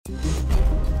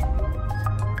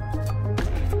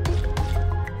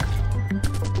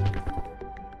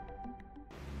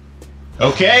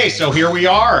Okay, so here we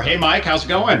are. Hey, Mike, how's it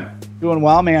going? Doing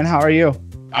well, man. How are you?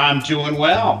 I'm doing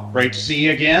well. Great to see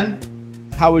you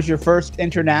again. How was your first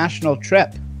international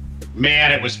trip?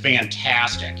 Man, it was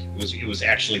fantastic. It was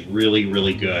actually really,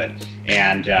 really good.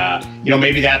 And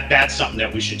maybe that's something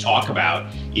that we should talk about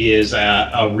is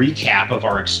a recap of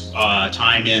our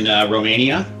time in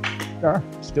Romania. Sure,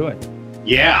 let's do it.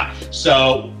 Yeah.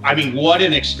 So, I mean, what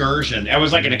an excursion. That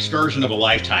was like an excursion of a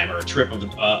lifetime, or a trip of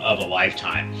a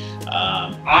lifetime.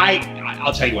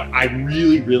 I'll tell you what, I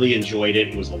really, really enjoyed it.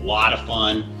 It was a lot of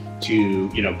fun to,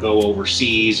 go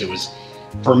overseas. It was,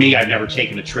 for me, I've never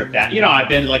taken a trip that, I've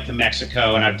been like to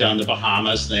Mexico and I've done the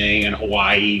Bahamas thing and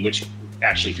Hawaii, which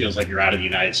actually feels like you're out of the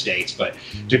United States, but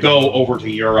to go over to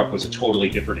Europe was a totally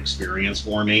different experience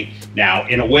for me. Now,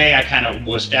 in a way, I kind of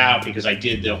wussed out because I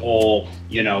did the whole,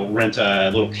 rent a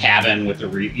little cabin with a,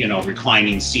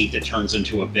 reclining seat that turns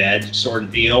into a bed sort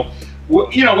of deal,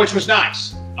 which was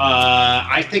nice.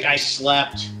 I think I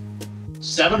slept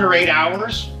 7 or 8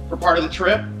 hours for part of the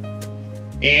trip.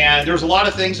 And there's a lot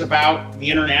of things about the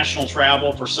international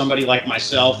travel for somebody like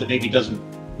myself that maybe doesn't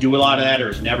do a lot of that or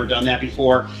has never done that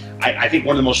before. I think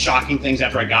one of the most shocking things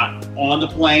after I got on the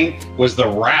plane was the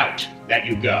route that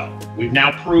you go. We've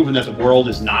now proven that the world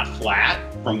is not flat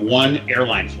from one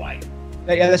airline flight.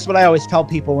 Yeah, that's what I always tell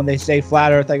people when they say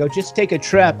flat Earth. I go, just take a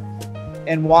trip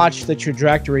and watch the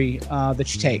trajectory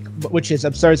that you take, which is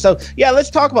absurd. So yeah,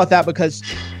 let's talk about that because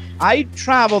I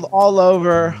traveled all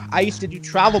over. I used to do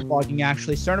travel blogging,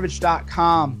 actually.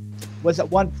 Cernovich.com was at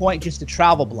one point just a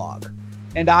travel blog.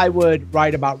 And I would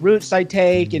write about routes I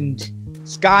take and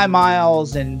sky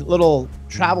miles and little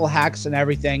travel hacks and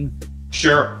everything.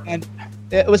 Sure. And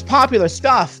it was popular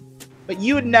stuff, but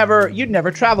you'd never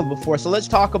traveled before. So let's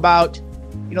talk about,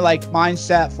 like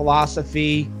mindset,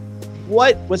 philosophy.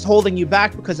 What was holding you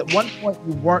back? Because at one point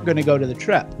you weren't going to go to the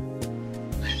trip.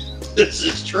 This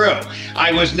is true.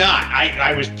 I was not.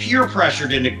 I was peer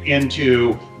pressured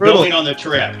into going on the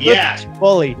trip. Yes.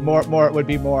 Bullied. More would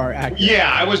be more accurate.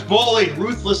 Yeah, I was bullied,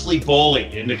 ruthlessly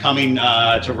bullied into coming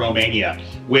to Romania,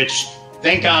 which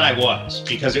thank God I was,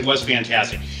 because it was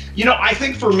fantastic. I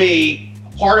think for me,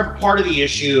 part of the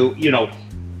issue,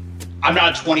 I'm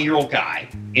not a 20-year-old guy.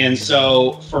 And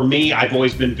so for me, I've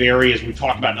always been very, as we've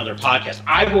talked about in other podcasts,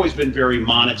 I've always been very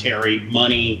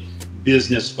money,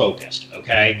 business focused,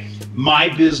 okay? My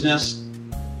business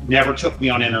never took me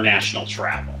on international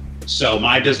travel. So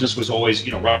my business was always,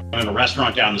 running a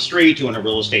restaurant down the street, doing a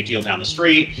real estate deal down the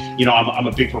street. I'm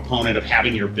a big proponent of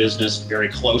having your business very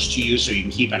close to you so you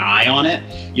can keep an eye on it,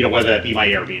 whether that be my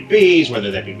Airbnbs,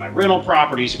 whether that be my rental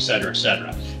properties, et cetera, et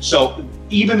cetera. So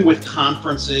even with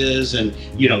conferences and,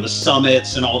 the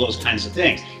summits and all those kinds of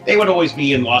things, they would always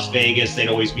be in Las Vegas. They'd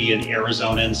always be in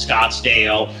Arizona and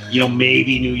Scottsdale,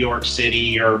 maybe New York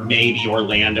City or maybe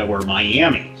Orlando or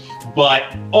Miami,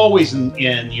 but always in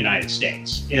the United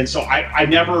States. And so I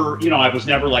never, I was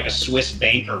never like a Swiss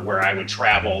banker where I would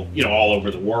travel, all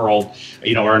over the world,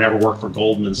 or I never worked for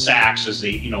Goldman Sachs as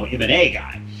a, M&A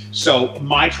guy. So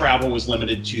my travel was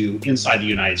limited to inside the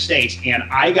United States. And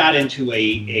I got into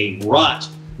a rut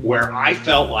where I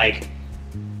felt like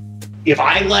if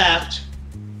I left,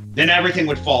 then everything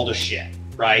would fall to shit,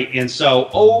 right? And so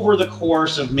over the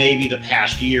course of maybe the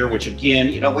past year, which again,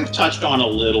 we've touched on a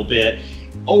little bit,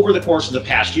 over the course of the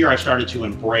past year, I've started to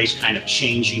embrace kind of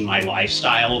changing my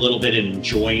lifestyle a little bit and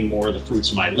enjoying more of the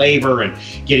fruits of my labor and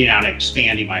getting out and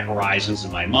expanding my horizons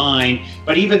in my mind.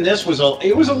 But even this was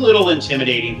a little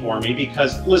intimidating for me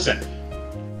because, listen,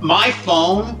 my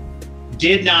phone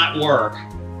did not work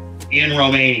in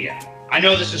Romania. I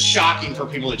know this is shocking for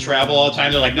people that travel all the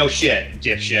time. They're like, no shit,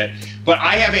 dipshit. But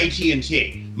I have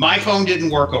AT&T. My phone didn't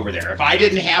work over there. If I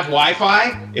didn't have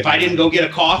Wi-Fi, if I didn't go get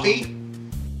a coffee,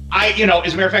 as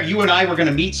a matter of fact, you and I were going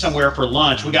to meet somewhere for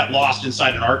lunch. We got lost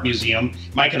inside an art museum.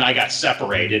 Mike and I got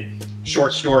separated.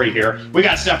 Short story here. We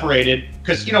got separated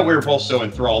because, we were both so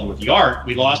enthralled with the art.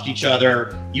 We lost each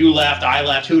other. You left, I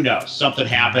left. Who knows? Something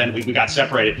happened. We got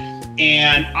separated.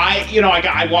 And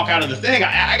I walk out of the thing.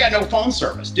 I got no phone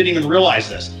service. Didn't even realize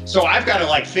this. So I've got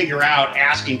to figure out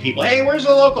asking people, hey, where's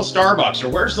the local Starbucks or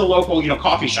where's the local,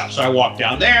 coffee shop? So I walk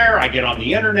down there. I get on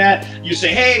the internet. You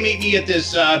say, hey, meet me at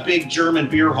this big German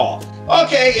beer hall.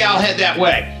 Okay, yeah, I'll head that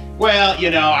way. Well,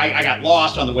 I got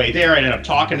lost on the way there. I ended up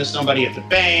talking to somebody at the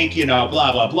bank, blah,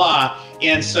 blah, blah.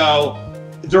 And so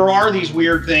there are these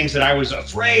weird things that I was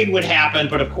afraid would happen.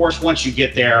 But of course, once you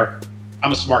get there,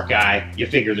 I'm a smart guy. You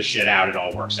figure the shit out. It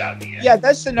all works out in the end. Yeah,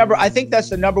 I think that's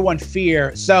the number one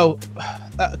fear. So,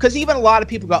 because even a lot of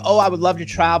people go, oh, I would love to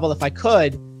travel if I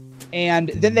could. And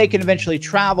then they can eventually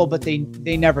travel, but they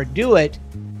never do it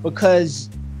because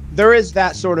there is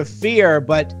that sort of fear.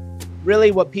 But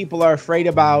really what people are afraid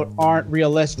about aren't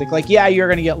realistic. Like, yeah, you're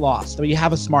going to get lost. I mean, you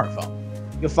have a smartphone.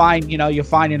 You'll find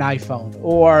an iPhone,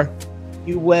 or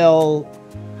you will.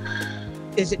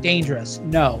 Is it dangerous?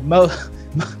 No.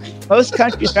 Most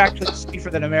countries are actually safer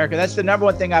than America. That's the number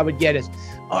one thing I would get is,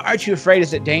 aren't you afraid?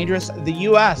 Is it dangerous? The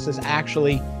U.S. is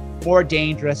actually more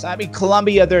dangerous. I mean,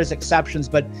 Colombia, there's exceptions,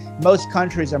 but most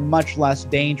countries are much less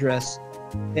dangerous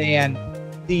than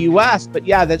the U.S. But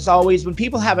yeah, that's always, when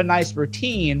people have a nice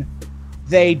routine,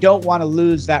 they don't want to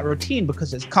lose that routine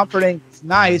because it's comforting, it's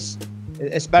nice,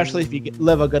 especially if you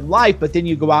live a good life. But then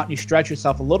you go out and you stretch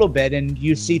yourself a little bit and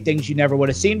you see things you never would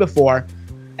have seen before.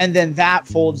 And then that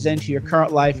folds into your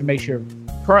current life and makes your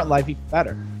current life even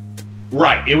better.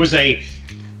 Right. It was a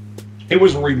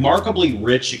remarkably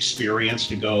rich experience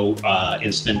to go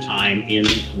and spend time in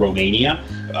Romania.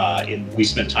 We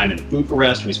spent time in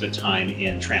Bucharest. We spent time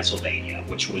in Transylvania,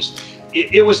 which was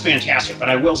it was fantastic. But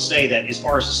I will say that as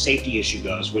far as the safety issue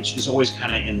goes, which is always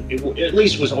kind of at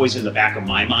least was always in the back of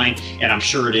my mind, and I'm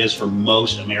sure it is for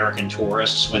most American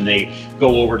tourists when they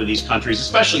go over to these countries,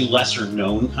 especially lesser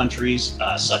known countries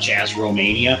such as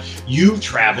Romania. You've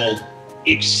traveled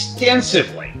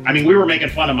extensively. I mean, we were making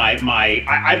fun of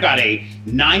I've got a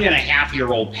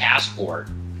 9.5-year-old passport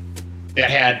that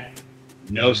had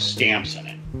no stamps in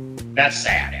it. That's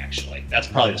sad, actually. That's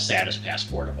probably the saddest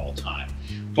passport of all time.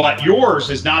 But yours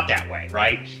is not that way,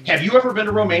 right? Have you ever been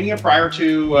to Romania prior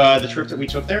to the trip that we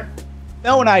took there?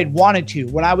 No, and I'd wanted to.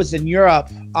 When I was in Europe,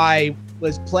 I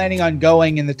was planning on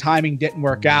going and the timing didn't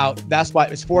work out. That's why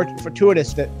it was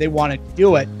fortuitous that they wanted to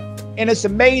do it. And it's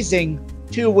amazing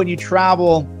too when you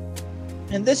travel,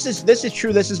 and this is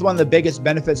true. This is one of the biggest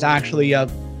benefits actually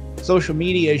of social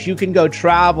media is you can go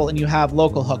travel and you have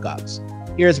local hookups.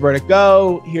 Here's where to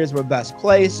go. Here's where the best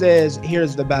places.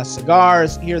 Here's the best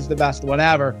cigars. Here's the best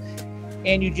whatever.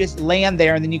 And you just land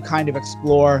there and then you kind of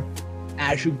explore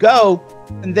as you go.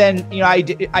 And then, I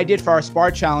did for our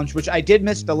Spar Challenge, which I did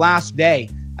miss the last day.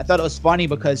 I thought it was funny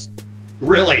because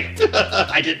really,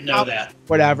 I didn't know that.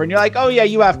 Whatever. And you're like, oh yeah,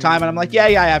 you have time. And I'm like, yeah,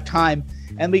 I have time.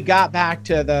 And we got back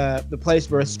to the place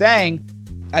we were staying.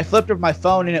 I flipped up my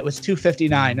phone and it was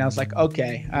 2:59. And I was like,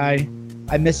 okay,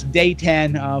 I missed day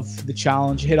 10 of the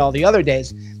challenge, hit all the other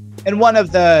days. And one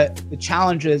of the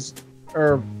challenges,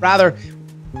 or rather,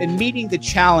 in meeting the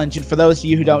challenge, and for those of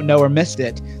you who don't know or missed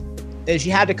it, is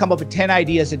you had to come up with 10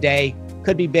 ideas a day.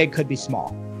 Could be big, could be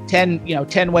small.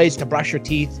 10 ways to brush your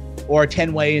teeth, or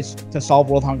 10 ways to solve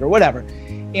world hunger, whatever.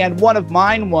 And one of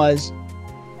mine was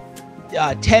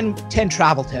 10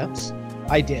 travel tips.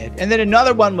 I did. And then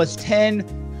another one was 10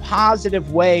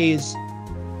 positive ways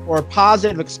or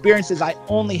positive experiences I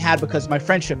only had because of my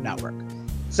friendship network.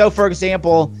 So for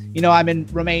example, I'm in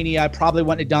Romania. I probably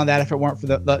wouldn't have done that if it weren't for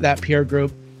that peer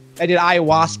group. I did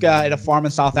ayahuasca at a farm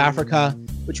in South Africa,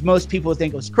 which most people would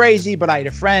think was crazy, but I had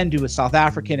a friend who was South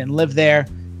African and lived there.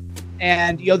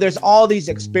 And, there's all these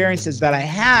experiences that I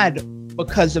had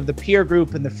because of the peer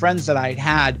group and the friends that I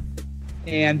had.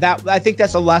 And I think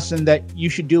that's a lesson that you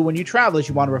should do when you travel, is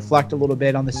you want to reflect a little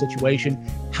bit on the situation.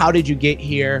 How did you get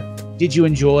here? Did you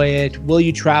enjoy it? Will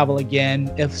you travel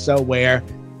again? If so, where?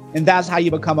 And that's how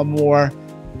you become a more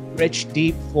rich,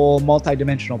 deep, full,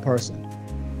 multidimensional person.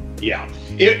 Yeah,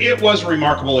 it was a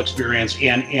remarkable experience.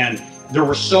 And there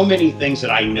were so many things that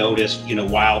I noticed,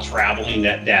 while traveling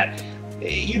that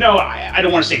I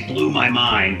don't want to say blew my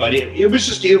mind, but it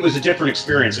was a different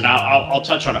experience. And I'll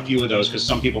touch on a few of those because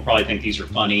some people probably think these are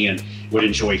funny and would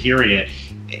enjoy hearing it.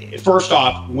 First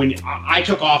off, when I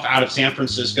took off out of San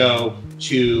Francisco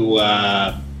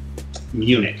to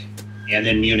Munich, and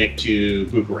then Munich to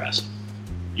Bucharest,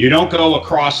 you don't go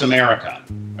across America,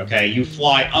 okay? You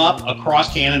fly up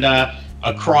across Canada,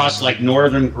 across like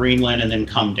northern Greenland, and then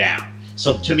come down.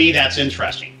 So to me, that's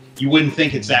interesting. You wouldn't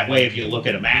think it's that way if you look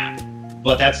at a map,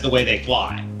 but that's the way they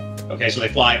fly. Okay, so they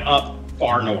fly up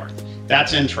far north.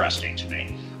 That's interesting to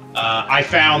me. I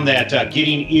found that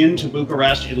getting into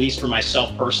Bucharest, at least for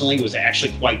myself personally, was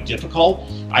actually quite difficult.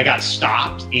 I got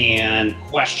stopped and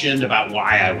questioned about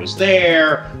why I was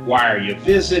there. Why are you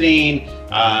visiting?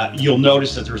 You'll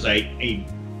notice that there's a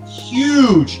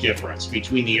huge difference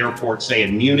between the airport, say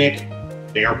in Munich,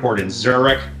 the airport in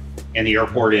Zurich, and the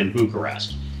airport in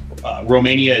Bucharest.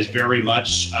 Romania is very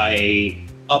much a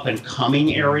up and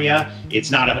coming area. It's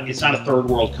not a third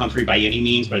world country by any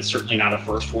means, but it's certainly not a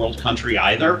first world country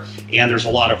either. And there's a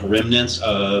lot of remnants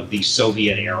of the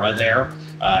Soviet era there.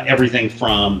 everything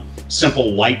from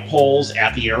simple light poles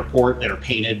at the airport that are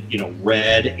painted,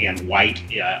 red and white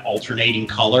alternating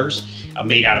colors,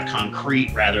 made out of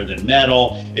concrete rather than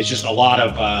metal. It's just a lot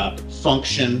of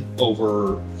function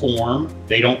over form.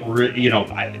 They don't,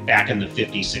 back in the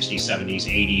 50s, 60s, 70s,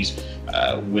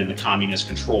 80s, when the communists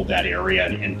controlled that area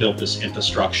and built this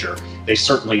infrastructure, they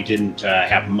certainly didn't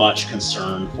have much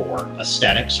concern for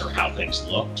aesthetics or how things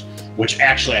looked, which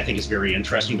actually I think is very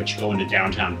interesting. But you go into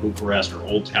downtown Bucharest or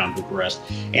Old Town Bucharest,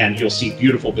 and you'll see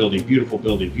beautiful building, beautiful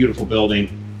building, beautiful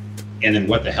building. And then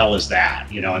what the hell is that?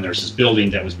 And there's this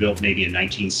building that was built maybe in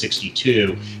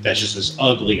 1962 that's just this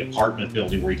ugly apartment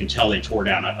building where you can tell they tore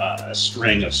down a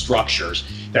string of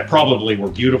structures that probably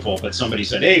were beautiful, but somebody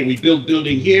said, hey, we build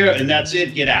building here and that's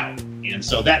it, get out. And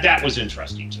so that was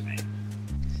interesting to me.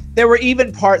 There were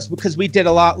even parts, because we did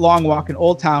a long walk in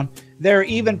Old Town, there are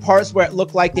even parts where it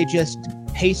looked like they just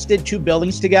pasted two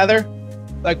buildings together.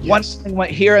 Like one thing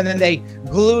went here and then they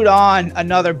glued on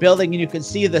another building, and you could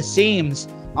see the seams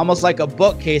almost like a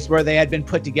bookcase where they had been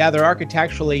put together.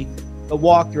 Architecturally, the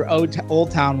walk through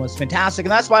Old Town was fantastic.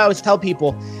 And that's why I always tell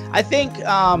people, I think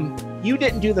you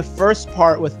didn't do the first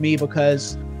part with me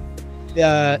because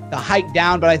the hike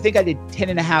down, but I think I did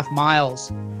 10.5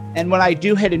 miles. And when I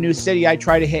do hit a new city, I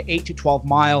try to hit 8 to 12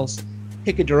 miles,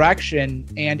 pick a direction.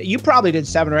 And you probably did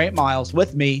 7 or 8 miles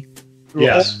with me through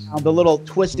yes. Old Town, the little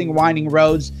twisting, winding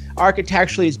roads.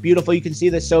 Architecturally, it's beautiful. You can see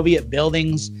the Soviet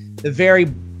buildings, the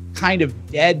very kind of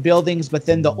dead buildings, but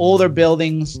then the older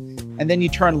buildings. And then you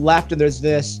turn left and there's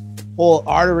this whole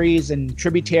arteries and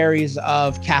tributaries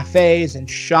of cafes and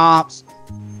shops,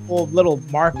 whole little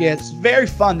markets. Very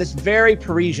fun. This is very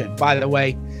Parisian, by the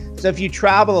way. So if you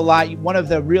travel a lot, one of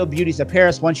the real beauties of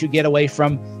Paris, once you get away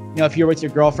from, if you're with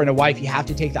your girlfriend or wife, you have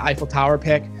to take the Eiffel Tower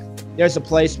pic. There's a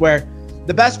place where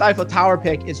the best Eiffel Tower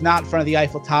pic is not in front of the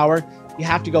Eiffel Tower. You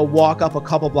have to go walk up a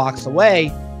couple blocks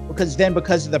away, because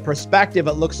of the perspective,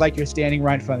 it looks like you're standing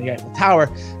right in front of the Eiffel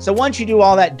Tower. So once you do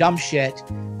all that dumb shit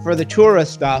for the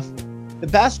tourist stuff, the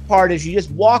best part is you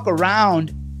just walk around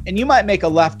and you might make a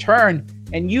left turn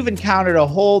and you've encountered a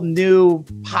whole new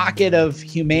pocket of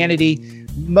humanity.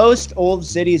 Most old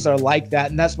cities are like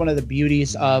that, and that's one of the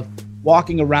beauties of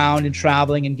walking around and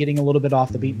traveling and getting a little bit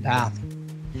off the beaten path.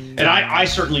 And I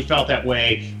certainly felt that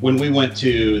way when we went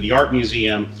to the art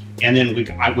museum. And then we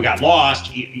got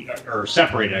lost, or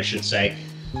separated, I should say.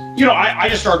 I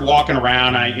just started walking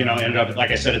around. I, ended up, like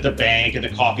I said, at the bank, at the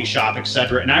coffee shop,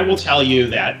 etc. And I will tell you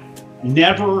that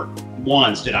never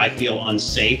once did I feel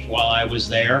unsafe while I was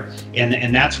there.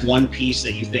 And that's one piece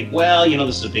that you think, well,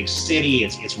 this is a big city.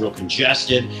 It's real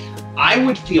congested. I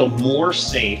would feel more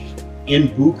safe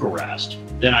in Bucharest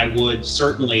than I would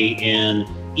certainly in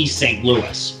East St.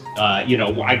 Louis.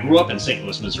 I grew up in St.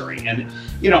 Louis, Missouri, and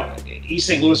East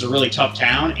St. Louis is a really tough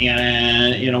town,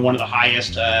 and one of the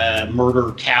highest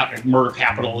murder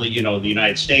capital, the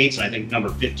United States. I think number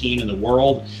 15 in the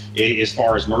world as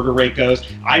far as murder rate goes.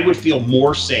 I would feel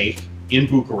more safe in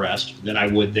Bucharest than I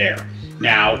would there.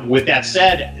 Now, with that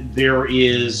said, there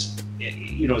is,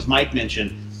 as Mike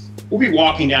mentioned, we'll be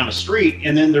walking down a street,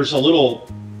 and then there's a little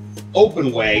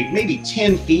open way, maybe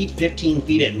 10 feet, 15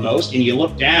 feet at most, and you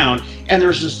look down and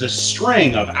there's just this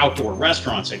string of outdoor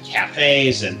restaurants and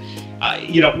cafes, and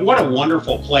what a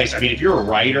wonderful place. I mean, if you're a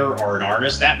writer or an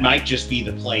artist, that might just be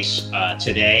the place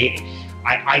today.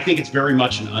 I think it's very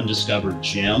much an undiscovered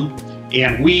gem,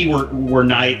 and we were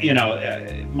not,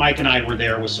 Mike and I were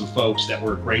there with some folks that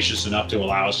were gracious enough to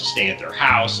allow us to stay at their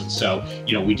house, and so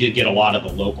we did get a lot of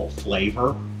the local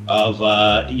flavor of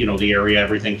the area,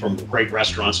 everything from great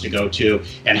restaurants to go to.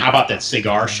 And how about that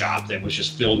cigar shop that was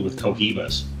just filled with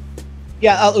Cohibas?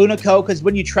 Yeah, El Unico, because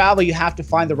when you travel, you have to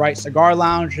find the right cigar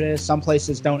lounges. Some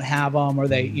places don't have them, or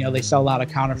they sell a lot of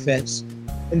counterfeits.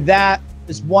 And that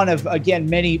is one of, again,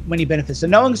 many benefits of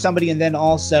knowing somebody, and then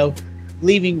also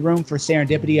leaving room for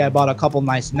serendipity. I bought a couple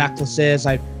nice necklaces.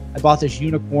 I bought this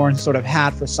unicorn sort of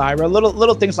hat for Syra.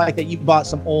 Little things like that. You bought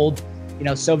some old,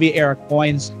 Soviet era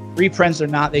coins. Reprints or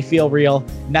not, they feel real.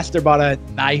 Nestor bought a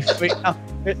knife.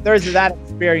 There's that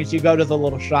experience. You go to the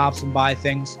little shops and buy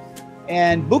things.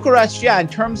 And Bucharest, in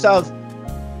terms of,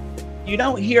 you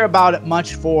don't hear about it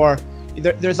much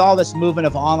there's all this movement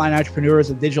of online entrepreneurs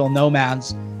and digital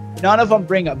nomads. None of them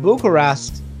bring up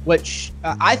Bucharest, which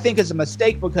I think is a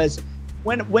mistake, because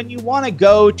when you want to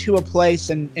go to a place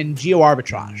and geo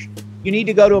arbitrage, you need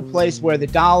to go to a place where the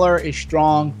dollar is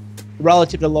strong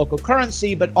relative to local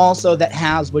currency, but also that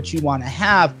has what you want to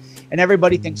have. And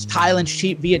everybody thinks Thailand's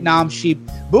cheap, Vietnam's cheap.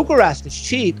 Bucharest is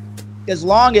cheap as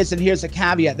long as, and here's a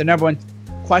caveat, the number one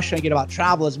question I get about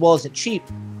travel is, well, is it cheap?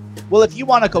 Well, if you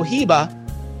want a Cohiba,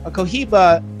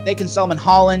 they can sell them in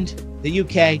Holland, the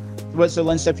UK,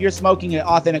 Switzerland. So if you're smoking an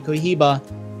authentic Cohiba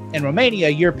in Romania,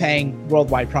 you're paying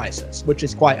worldwide prices, which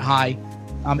is quite high.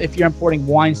 If you're importing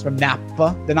wines from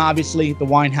Napa, then obviously the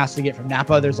wine has to get from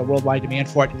Napa. There's a worldwide demand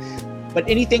for it. But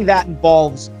anything that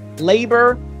involves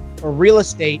labor or real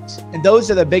estate, and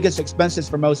those are the biggest expenses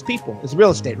for most people, is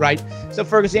real estate, right? So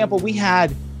for example, we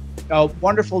had a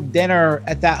wonderful dinner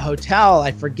at that hotel.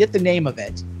 I forget the name of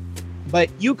it, but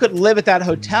you could live at that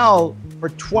hotel for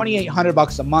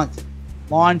 $2,800 a month.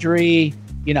 Laundry,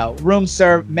 room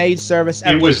maid service.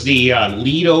 Everything. It was the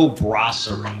Lido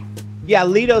Brasserie. Yeah,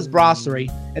 Lido's Brasserie.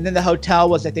 And then the hotel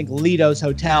was, I think, Lido's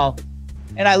Hotel.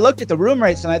 And I looked at the room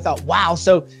rates and I thought, wow.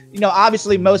 So,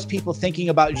 obviously most people thinking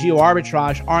about geo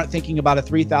arbitrage aren't thinking about a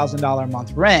 $3,000 a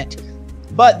month rent.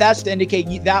 But that's to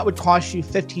indicate that would cost you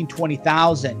 $15,000,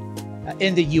 $20,000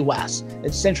 in the US.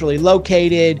 It's centrally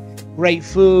located, great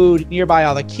food, nearby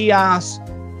all the kiosks.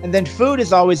 And then food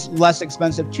is always less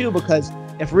expensive too, because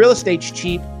if real estate's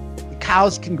cheap, the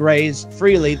cows can graze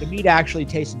freely. The meat actually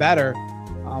tastes better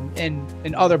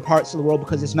in other parts of the world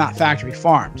because it's not factory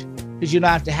farmed, because you don't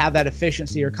have to have that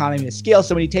efficiency or economy of scale.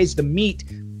 So when you taste the meat,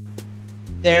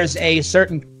 there's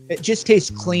it just tastes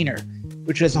cleaner,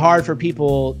 which is hard for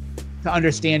people to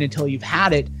understand until you've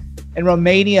had it. And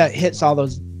Romania hits all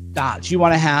those dots. You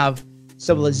want to have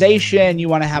civilization, you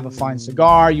want to have a fine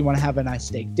cigar, you want to have a nice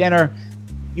steak dinner.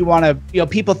 You want to,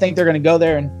 people think they're going to go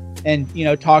there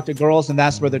and talk to girls, and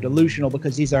that's where they're delusional,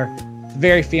 because these are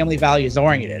very family values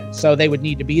oriented. So they would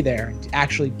need to be there. And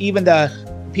actually, even the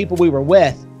people we were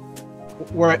with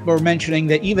were mentioning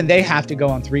that even they have to go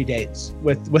on 3 dates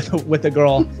with a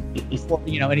girl before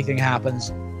anything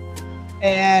happens.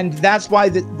 And that's why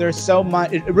there's so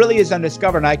much. It really is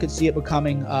undiscovered. I could see it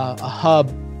becoming a hub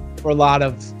for a lot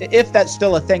of, if that's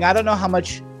still a thing. I don't know how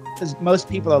much, because most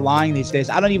people are lying these days.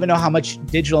 I don't even know how much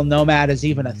digital nomad is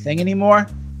even a thing anymore.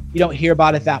 You don't hear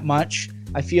about it that much.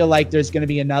 I feel like there's going to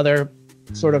be another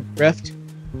sort of rift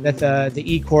that the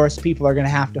e-course people are going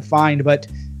to have to find. But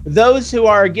those who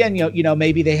are, again,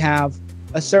 maybe they have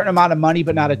a certain amount of money,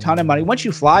 but not a ton of money. Once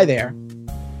you fly there,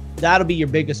 that'll be your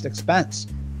biggest expense.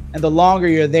 And the longer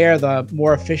you're there, the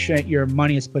more efficient your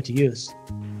money is put to use.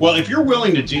 Well, if you're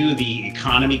willing to do the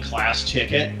economy class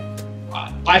ticket,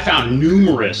 I found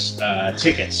numerous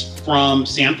tickets from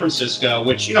San Francisco,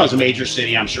 which, is a major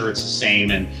city. I'm sure it's the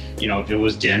same. And, if it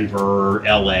was Denver,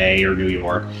 LA, or New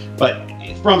York, but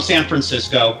from San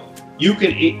Francisco, you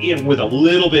can, with a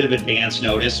little bit of advance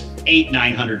notice,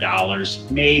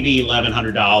 $800-900, maybe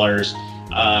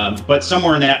 $1,100, but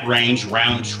somewhere in that range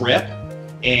round trip,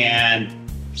 and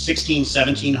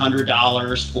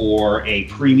 $1,600-1,700 for a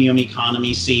premium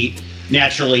economy seat.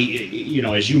 Naturally,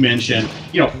 as you mentioned,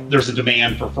 there's a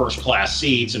demand for first class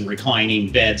seats and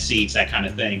reclining bed seats, that kind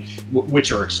of thing,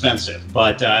 which are expensive.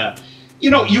 But,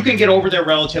 you can get over there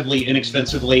relatively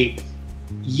inexpensively.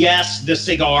 Yes, the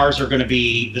cigars are going to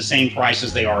be the same price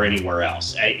as they are anywhere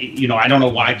else. I don't know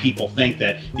why people think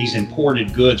that these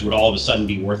imported goods would all of a sudden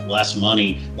be worth less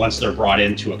money once they're brought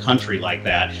into a country like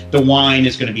that. The wine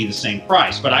is going to be the same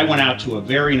price. But I went out to a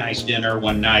very nice dinner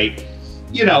one night,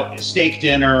 steak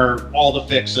dinner, all the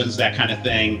fixins, that kind of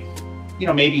thing,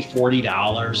 maybe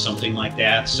 $40, something like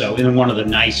that. So in one of the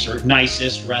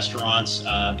nicest restaurants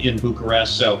in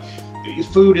Bucharest. So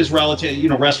food is relative,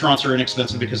 restaurants are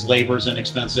inexpensive because labor is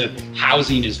inexpensive.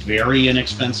 Housing is very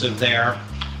inexpensive there,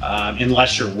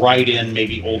 unless you're right in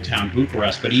maybe Old Town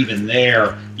Bucharest. But even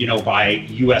there, by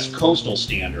U.S. coastal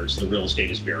standards, the real estate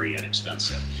is very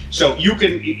inexpensive. So you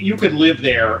could live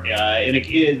there, and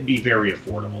it'd be very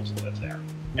affordable to live there,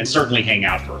 and certainly hang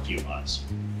out for a few months.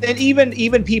 And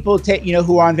even people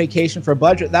who are on vacation for a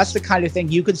budget, that's the kind of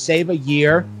thing you could save a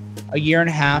year and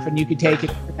a half, and you could take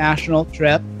an international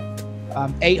trip.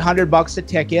 $800 a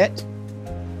ticket,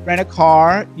 rent a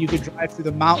car. You could drive through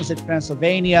the mountains of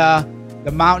Pennsylvania,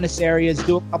 the mountainous areas,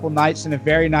 do a couple nights in a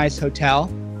very nice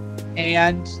hotel.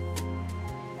 And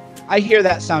I hear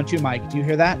that sound too, Mike. Do you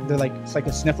hear that? It's like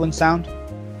a sniffling sound.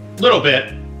 A little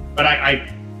bit, but I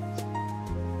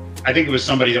think it was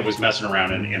somebody that was messing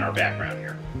around in our background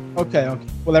here. Okay.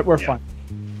 Well, we're fine.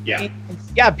 Yeah.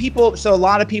 Yeah, so a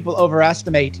lot of people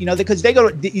overestimate, because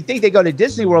you think they go to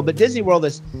Disney World, but Disney World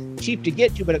is cheap to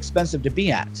get to, but expensive to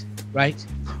be at, right?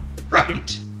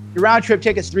 Right. Your round trip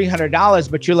ticket's $300,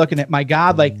 but you're looking at, my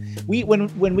God,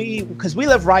 because we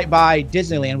live right by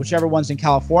Disneyland, whichever one's in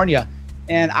California,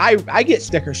 and I get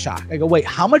sticker shock. I go, wait,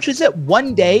 how much is it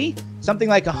one day? Something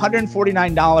like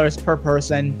 $149 per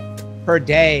person per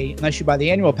day, unless you buy the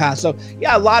annual pass. So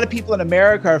yeah, a lot of people in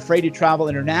America are afraid to travel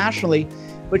internationally.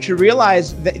 But you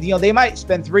realize that, they might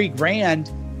spend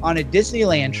 $3,000 on a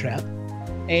Disneyland trip,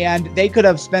 And they could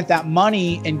have spent that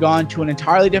money and gone to an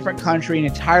entirely different country, an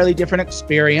entirely different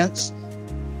experience,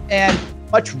 and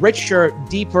much richer,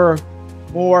 deeper,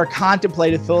 more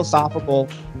contemplative, philosophical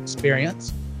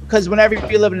experience. Because whenever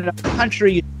you live in another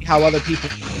country, you see how other people,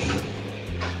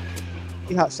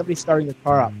 see how somebody's starting their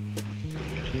car up.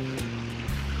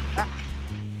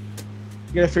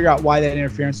 You got to figure out why that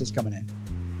interference is coming in.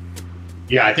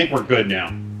 Yeah, I think we're good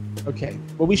now. Okay.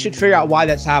 Well, we should figure out why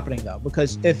that's happening, though,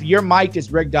 because if your mic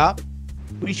is rigged up,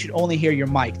 we should only hear your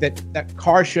mic. That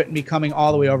car shouldn't be coming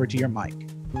all the way over to your mic.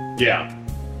 Yeah.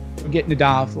 We'll get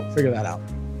Nadav. We'll figure that out.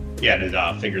 Yeah,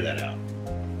 Nadav, figure that out.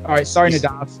 All right. Sorry,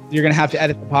 Nadav. You're going to have to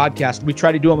edit the podcast. We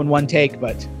try to do them in one take,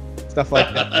 but stuff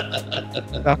like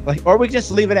that. Or we can just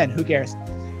leave it in. Who cares?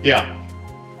 Yeah.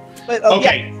 But,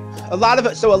 okay. Yeah, a lot of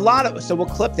it. So we'll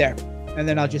clip there. And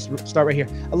then I'll just start right here.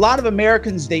 A lot of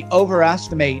Americans, they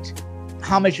overestimate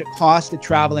how much it costs to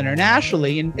travel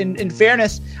internationally. And in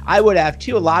fairness, I would have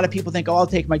too. A lot of people think, oh, I'll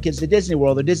take my kids to Disney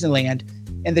World or Disneyland.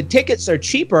 And the tickets are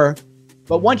cheaper.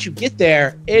 But once you get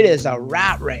there, it is a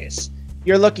rat race.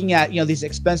 You're looking at, these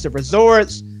expensive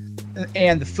resorts,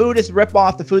 and the food is rip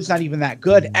off. The food's not even that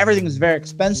good. Everything is very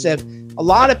expensive. A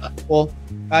lot of people,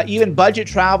 even budget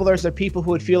travelers, are people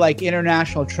who would feel like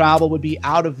international travel would be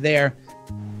out of their,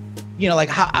 like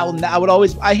how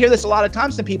I hear this a lot of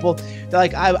times from people. They're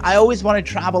like, I always want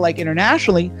to travel like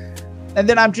internationally. And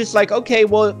then I'm just like, okay,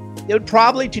 well, it would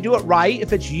probably, to do it right,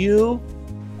 if it's you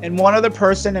and one other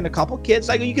person and a couple kids,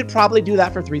 like you could probably do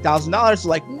that for $3,000.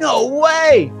 Like, no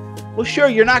way. Well, sure,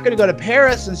 you're not going to go to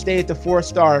Paris and stay at the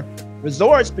 4-star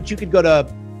resorts, but you could go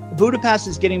to Budapest.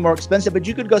 Is getting more expensive, but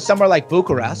you could go somewhere like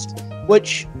Bucharest,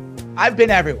 which I've been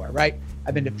everywhere, right?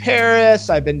 I've been to Paris.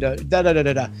 I've been to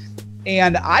da-da-da-da-da.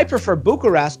 And I prefer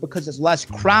Bucharest because it's less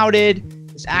crowded.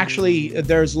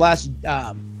 There's less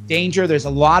danger. There's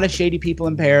a lot of shady people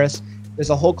in Paris.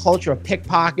 There's a whole culture of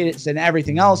pickpockets and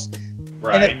everything else.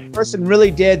 Right. And if the person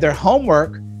really did their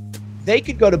homework, they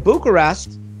could go to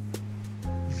Bucharest,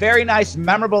 very nice,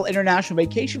 memorable international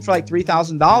vacation for like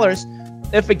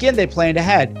 $3,000. If, again, they planned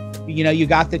ahead. You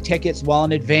got the tickets well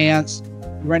in advance.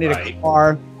 You rented a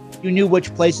car. You knew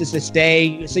which places to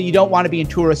stay. So you don't want to be in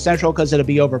Tourist Central because it'll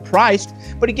be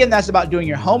overpriced. But again, that's about doing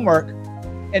your homework.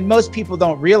 And most people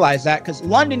don't realize that because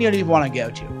London you don't even want to go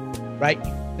to, right?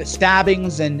 The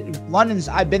stabbings and London's,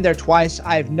 I've been there twice.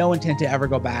 I have no intent to ever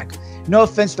go back. No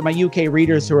offense to my UK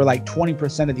readers who are like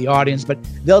 20% of the audience, but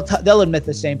they'll admit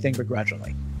the same thing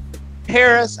begrudgingly.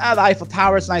 Paris, the Eiffel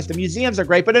Tower is nice. The museums are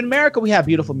great. But in America, we have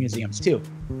beautiful museums too.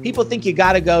 People think you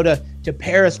got to go to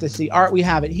Paris to see art. We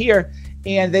have it here.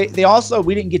 And they also,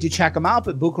 we didn't get to check them out,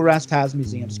 but Bucharest has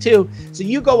museums too. So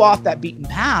you go off that beaten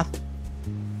path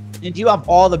and you have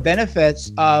all the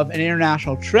benefits of an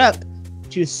international trip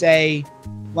to, say,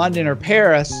 London or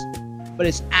Paris, but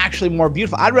it's actually more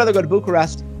beautiful. I'd rather go to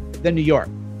Bucharest than New York.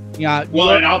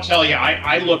 Well, and I'll tell you,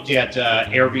 I looked at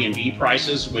Airbnb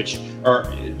prices, which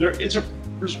there's a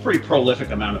pretty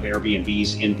prolific amount of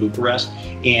Airbnbs in Bucharest,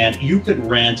 and you could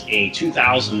rent a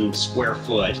 2,000 square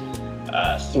foot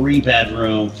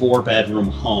 3-bedroom, 4-bedroom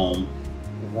home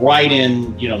right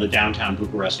in, the downtown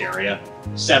Bucharest area,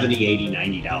 $70,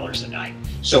 $80, $90 a night.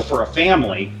 So for a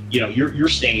family, you're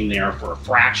staying there for a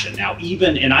fraction. Now,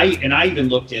 I even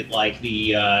looked at like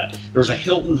there's a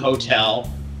Hilton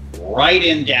hotel right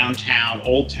in downtown,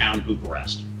 Old Town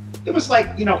Bucharest. It was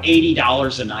like,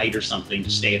 $80 a night or something to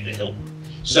stay at the Hilton.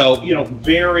 So,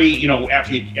 very,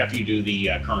 after you do the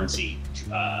currency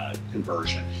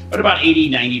conversion, but about $80,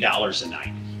 $90 a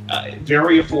night.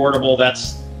 Very affordable.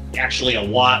 That's actually a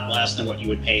lot less than what you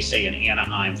would pay, say, in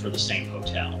Anaheim for the same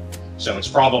hotel. So it's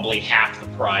probably half the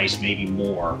price, maybe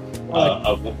more,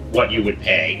 of what you would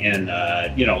pay in,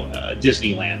 a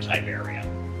Disneyland type area.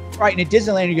 Right, and at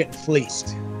Disneyland, you're getting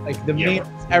fleeced. Like the meals,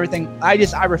 everything.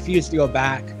 I refuse to go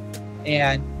back.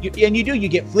 And you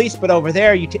get fleeced, but over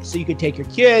there, so you could take your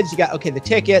kids. You got, the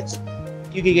tickets.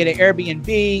 You could get an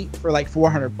Airbnb for like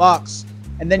 $400,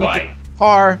 and then you get a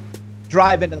car,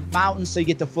 drive into the mountains, so you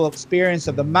get the full experience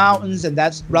of the mountains, and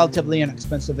that's relatively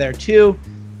inexpensive there too.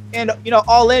 And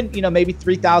all in, maybe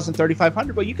 $3,000,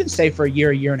 $3,500, but you can save for a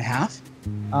year and a half,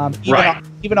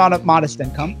 even on a modest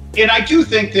income. And I do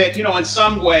think that in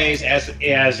some ways, as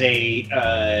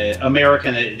a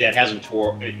American that hasn't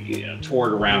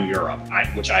toured around Europe,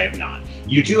 which I have not,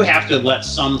 you do have to let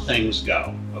some things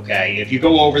go. Okay, if you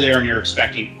go over there and you're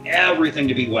expecting everything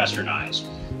to be westernized,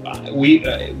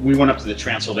 we went up to the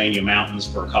Transylvania mountains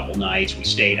for a couple nights. We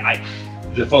stayed.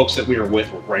 The folks that we were with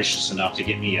were gracious enough to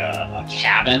get me a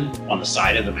cabin on the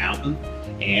side of the mountain,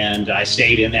 and I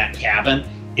stayed in that cabin.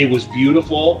 It was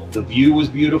beautiful. The view was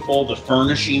beautiful. The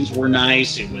furnishings were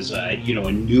nice. It was a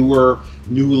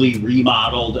newly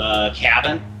remodeled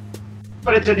cabin,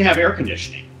 but it didn't have air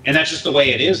conditioning, and that's just the way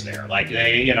it is there. Like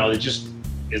it just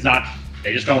is not.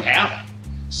 They just don't have it.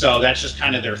 So that's just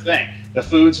kind of their thing. The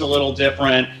food's a little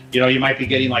different. You might be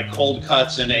getting like cold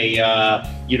cuts and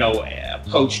a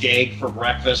poached egg for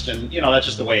breakfast, and that's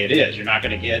just the way it is. You're not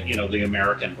going to get the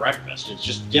American breakfast. It's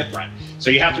just different. So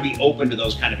you have to be open to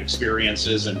those kind of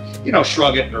experiences and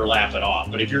shrug it or laugh it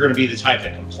off. But if you're going to be the type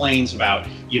that complains about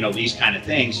these kind of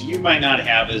things, you might not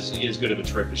have as good of a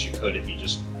trip as you could if you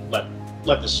just let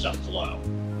the stuff flow.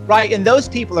 Right, and those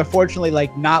people are fortunately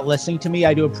like not listening to me.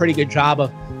 I do a pretty good job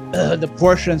of the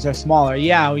portions are smaller.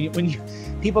 Yeah,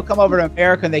 when people come over to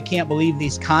America and they can't believe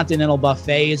these continental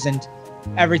buffets and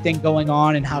everything going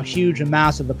on and how huge and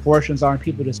massive the portions are and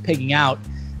people just pigging out.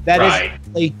 That is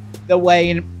really the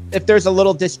way. And if there's a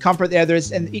little discomfort there,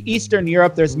 there's in Eastern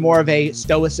Europe, there's more of a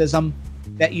stoicism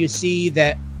that you see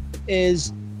that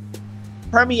is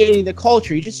permeating the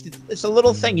culture. It's a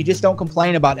little thing. You just don't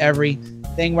complain about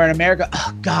everything. Where in America,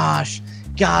 oh gosh,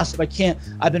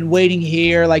 I've been waiting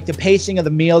here. Like the pacing of the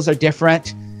meals are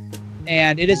different,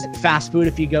 and it isn't fast food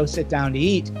if you go sit down to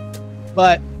eat.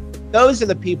 But those are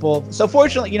the people. So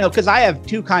fortunately, because I have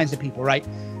two kinds of people, right?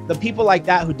 The people like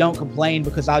that who don't complain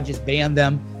because I'll just ban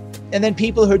them. And then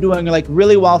people who are doing like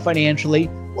really well financially,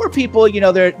 or people,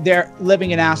 they're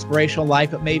living an aspirational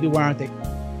life, but maybe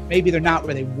maybe they're not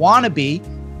where they want to be.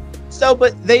 So,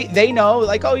 but they know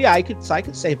like, oh yeah, I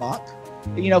could save up.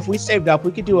 If we saved up,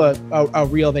 we could do a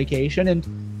real vacation, and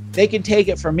they can take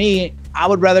it from me. I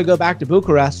would rather go back to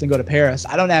Bucharest than go to Paris.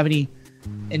 I don't have any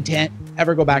intent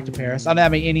ever go back to Paris. I don't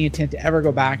have any intent to ever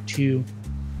go back to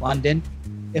London.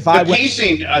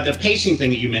 The pacing thing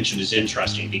that you mentioned is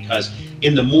interesting, because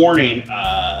in the morning,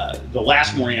 the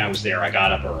last morning I was there, I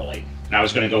got up early and I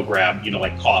was going to go grab,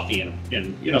 like coffee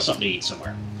and something to eat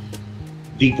somewhere.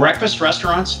 The breakfast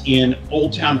restaurants in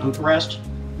Old Town Bucharest,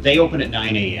 they open at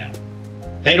 9 a.m.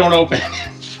 They don't open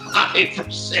at 5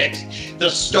 or 6. The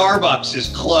Starbucks is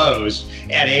closed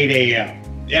at 8 a.m.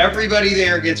 Everybody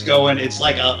there gets going. It's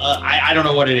like I don't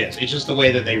know what it is. It's just the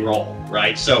way that they roll,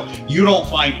 right? So you don't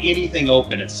find anything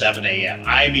open at 7 a.m.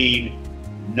 I mean,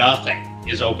 nothing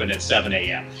is open at 7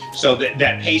 a.m. So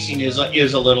that pacing is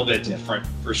a little bit different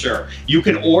for sure. You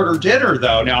can order dinner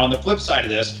though. Now on the flip side of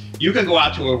this, you can go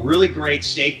out to a really great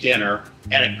steak dinner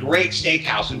at a great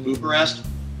steakhouse in Bucharest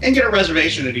and get a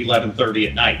reservation at 11:30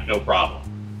 at night, no problem.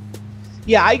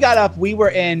 Yeah, I got up. We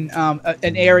were in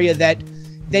an area that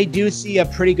they do see a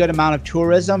pretty good amount of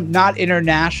tourism, not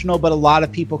international, but a lot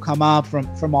of people come up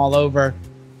from all over.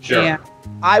 Sure. And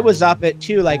I was up at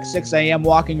 6 a.m.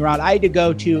 walking around. I had to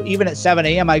go to, even at 7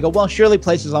 a.m., I go, well, surely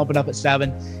places open up at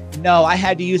 7. No, I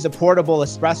had to use a portable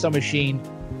espresso machine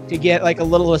to get like a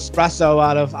little espresso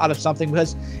out of something,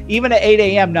 because even at 8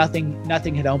 a.m.,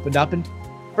 nothing had opened up. And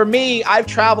for me, I've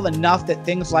traveled enough that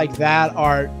things like that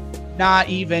are not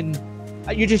even,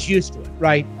 you're just used to it,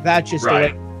 right? That's just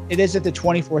right. It is at the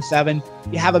 24/7.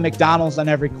 You have a McDonald's on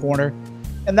every corner,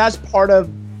 and that's part of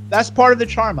the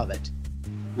charm of it.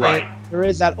 Right. There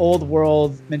is that old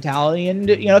world mentality, and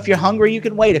if you're hungry, you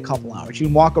can wait a couple hours. You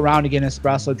can walk around and get an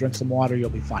espresso, drink some water, you'll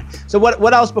be fine. So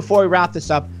what else before we wrap this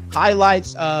up?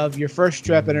 Highlights of your first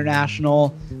trip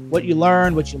international, what you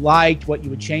learned, what you liked, what you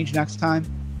would change next time?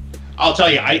 I'll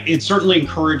tell you, it certainly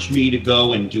encouraged me to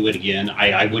go and do it again.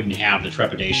 I wouldn't have the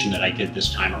trepidation that I did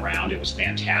this time around. It was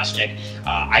fantastic.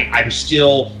 I'm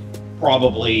still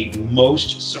probably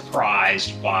most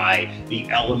surprised by the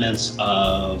elements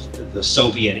of the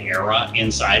Soviet era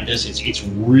inside this. It's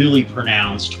really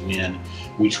pronounced when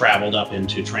we traveled up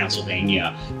into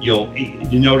Transylvania.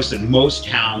 You notice that most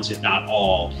towns, if not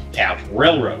all, have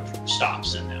railroad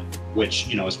stops in them,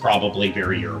 which is probably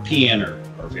very European or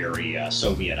very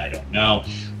Soviet, I don't know.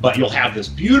 But you'll have this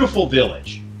beautiful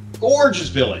village, gorgeous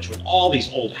village with all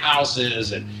these old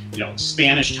houses and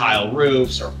Spanish tile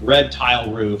roofs or red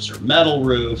tile roofs or metal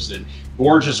roofs and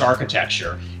gorgeous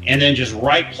architecture. And then just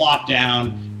right plop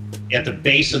down at the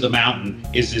base of the mountain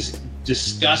is this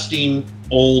disgusting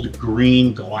old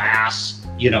green glass,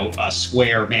 a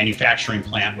square manufacturing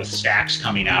plant with stacks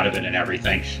coming out of it and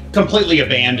everything, completely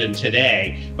abandoned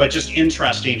today. But just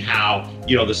interesting how,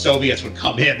 the Soviets would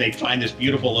come in, they'd find this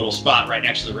beautiful little spot right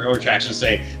next to the railroad tracks and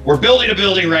say, we're building a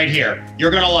building right here.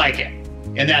 You're going to like it.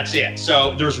 And that's it.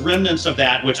 So there's remnants of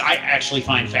that, which I actually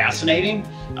find fascinating.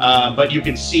 But you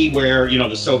can see where,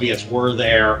 the Soviets were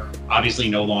there, obviously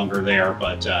no longer there.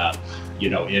 But,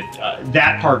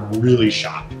 that part really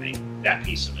shocked me, that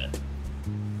piece of it.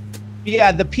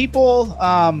 Yeah, the people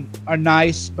are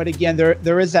nice, but again,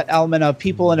 there is that element of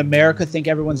people in America think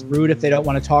everyone's rude if they don't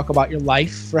want to talk about your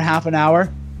life for half an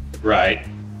hour. Right.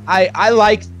 I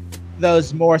like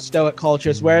those more stoic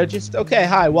cultures where just, okay,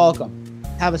 hi, welcome,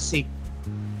 have a seat.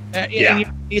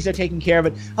 These are taken care of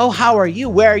it. Oh, how are you?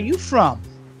 Where are you from?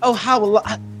 Oh,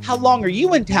 how long are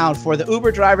you in town for? The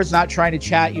Uber driver's not trying to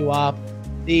chat you up.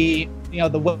 The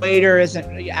waiter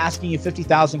isn't asking you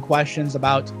 50,000 questions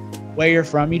about where you're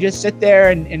from. You just sit there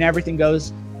and everything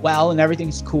goes well and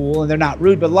everything's cool and they're not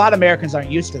rude. But a lot of Americans aren't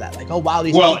used to that. Like, oh wow,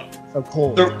 these people are so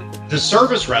cold. The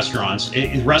service restaurants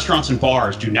and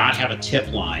bars do not have a tip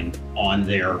line on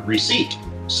their receipt.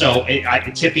 So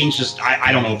tipping's just,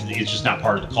 I don't know if it's just not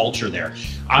part of the culture there.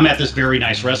 I'm at this very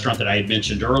nice restaurant that I had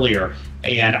mentioned earlier,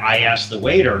 and I asked the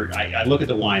waiter, I look at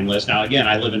the wine list. Now, again,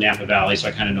 I live in Napa Valley, so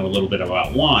I kind of know a little bit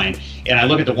about wine. And I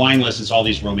look at the wine list, it's all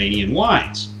these Romanian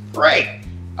wines. Great.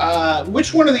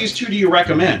 Which one of these two do you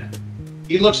recommend?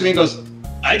 He looks at me and goes,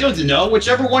 I don't know,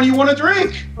 whichever one you want to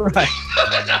drink. Right.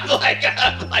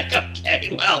 I'm like,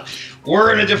 okay, well,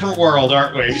 we're in a different world,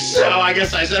 aren't we? So I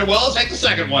guess I said, well, I'll take the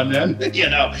second one then,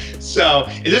 So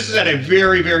this is at a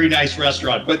very, very nice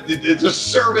restaurant, but the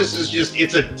service is just,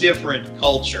 it's a different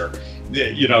culture,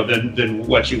 than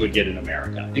what you would get in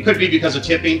America. It could be because of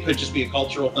tipping, could just be a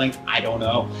cultural thing. I don't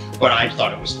know, but I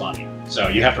thought it was funny. So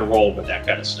you have to roll with that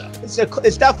kind of stuff.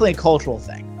 It's definitely a cultural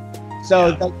thing.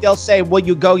 So they'll say, will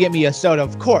you go get me a soda?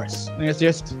 Of course. And it's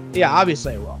just,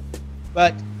 obviously I will.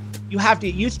 But you have to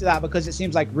get used to that because it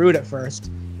seems like rude at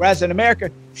first. Whereas in America,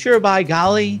 sure, by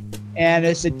golly. And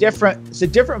it's a different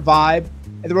vibe.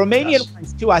 And the Romanian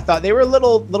ones too, I thought they were a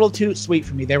little too sweet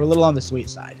for me. They were a little on the sweet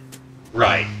side.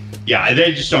 Right. Yeah,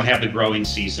 they just don't have the growing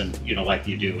season, like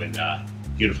you do in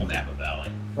beautiful Napa Valley.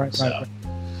 Right.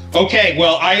 Okay,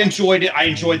 well, I enjoyed it. I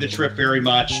enjoyed the trip very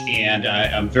much, and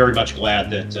I'm very much glad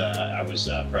that I was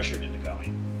pressured into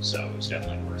going. So it was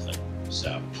definitely worth it.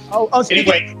 So,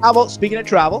 speaking of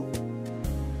travel,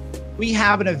 we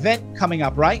have an event coming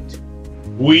up, right?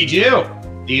 We do.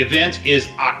 The event is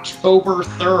October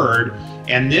 3rd,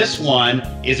 and this one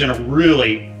is in a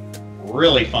really,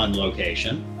 really fun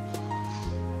location.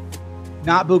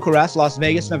 Not Bucharest, Las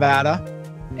Vegas, Nevada.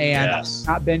 And I've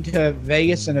not been to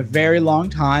Vegas in a very long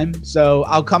time. So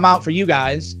I'll come out for you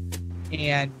guys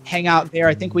and hang out there.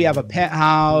 I think we have a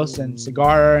penthouse and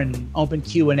cigar and open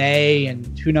Q&A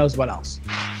and who knows what else.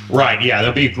 Right. Yeah,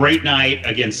 there'll be a great night.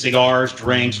 Again, cigars,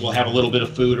 drinks. We'll have a little bit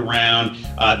of food around.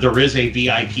 There is a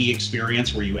VIP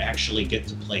experience where you actually get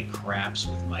to play craps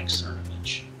with Mike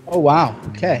Cernovich. Oh, wow.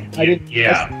 Okay. I didn't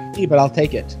see, but I'll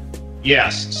take it.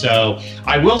 Yes. So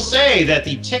I will say that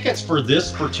the tickets for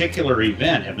this particular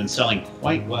event have been selling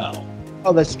quite well.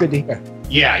 Oh, that's good to hear.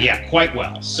 Yeah, quite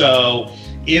well. So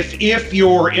if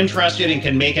you're interested and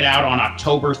can make it out on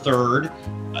October 3rd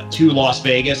to Las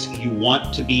Vegas, you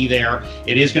want to be there.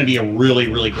 It is going to be a really,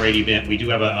 really great event. We do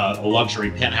have a luxury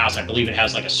penthouse. I believe it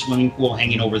has like a swimming pool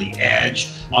hanging over the edge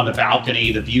on the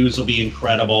balcony. The views will be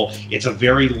incredible. It's a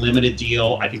very limited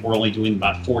deal. I think we're only doing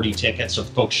about 40 tickets, so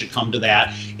folks should come to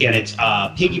that. And it's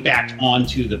piggybacked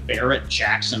onto the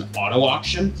Barrett-Jackson auto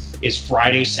auction. Is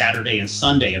Friday, Saturday, and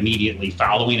Sunday immediately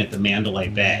following at the Mandalay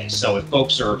Bay. So if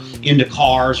folks are into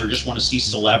cars or just want to see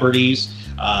celebrities,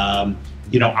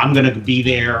 I'm going to be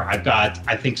there. I've got,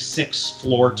 I think, 6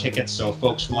 floor tickets. So if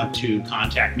folks want to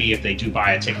contact me, if they do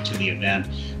buy a ticket to the event,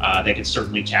 they can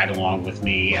certainly tag along with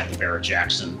me at the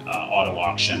Barrett-Jackson auto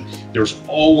auction. There's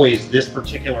always, this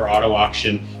particular auto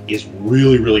auction is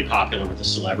really, really popular with the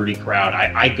celebrity crowd.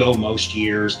 I go most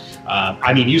years.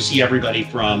 You see everybody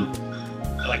from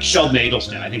like Sheldon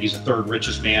Adelson. I think he's the 3rd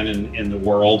richest man in the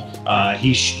world.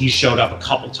 He showed up a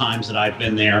couple times that I've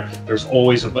been there. There's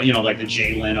always like the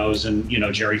Jay Leno's and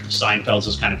Jerry Seinfeld's,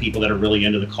 those kind of people that are really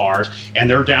into the cars, and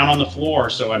they're down on the floor.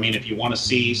 So if you want to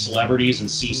see celebrities and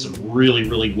see some really,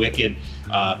 really wicked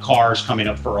cars coming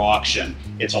up for auction,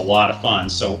 it's a lot of fun.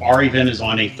 So our event is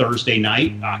on a Thursday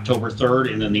night, October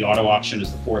 3rd, and then the auto auction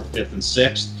is the 4th, 5th, and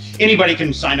 6th. Anybody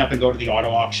can sign up and go to the auto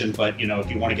auction, but if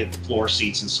you want to get the floor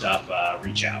seats and stuff,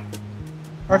 reach out.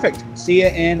 Perfect. See you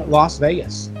in Las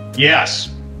Vegas.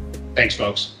 Yes. Thanks,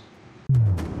 folks.